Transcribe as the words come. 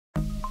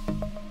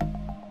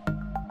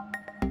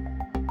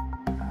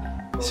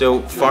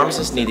So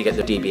pharmacists need to get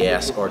their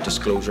DBS or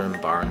Disclosure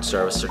and Barn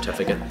Service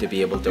certificate to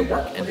be able to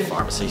work in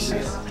pharmacies.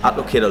 At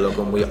Locate A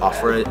Locum we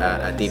offer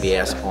a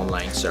DBS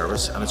online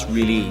service, and it's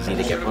really easy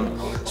to get one.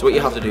 So what you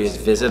have to do is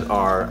visit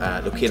our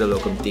Locate A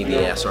Locum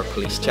DBS or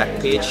police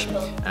check page,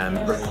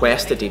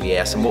 request a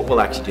DBS, and what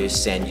we'll actually do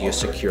is send you a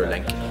secure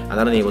link, and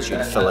that enables you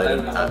to fill out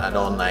an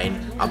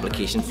online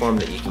application form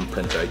that you can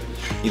print out.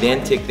 You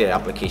then take the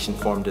application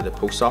form to the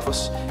post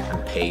office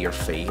and pay your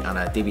fee, and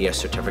a DBS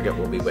certificate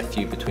will be with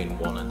you between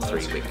 1 and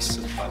 3 weeks.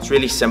 It's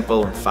really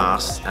simple and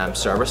fast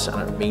service,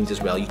 and it means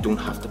as well you don't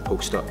have to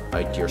post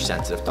out your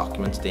sensitive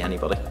documents to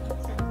anybody.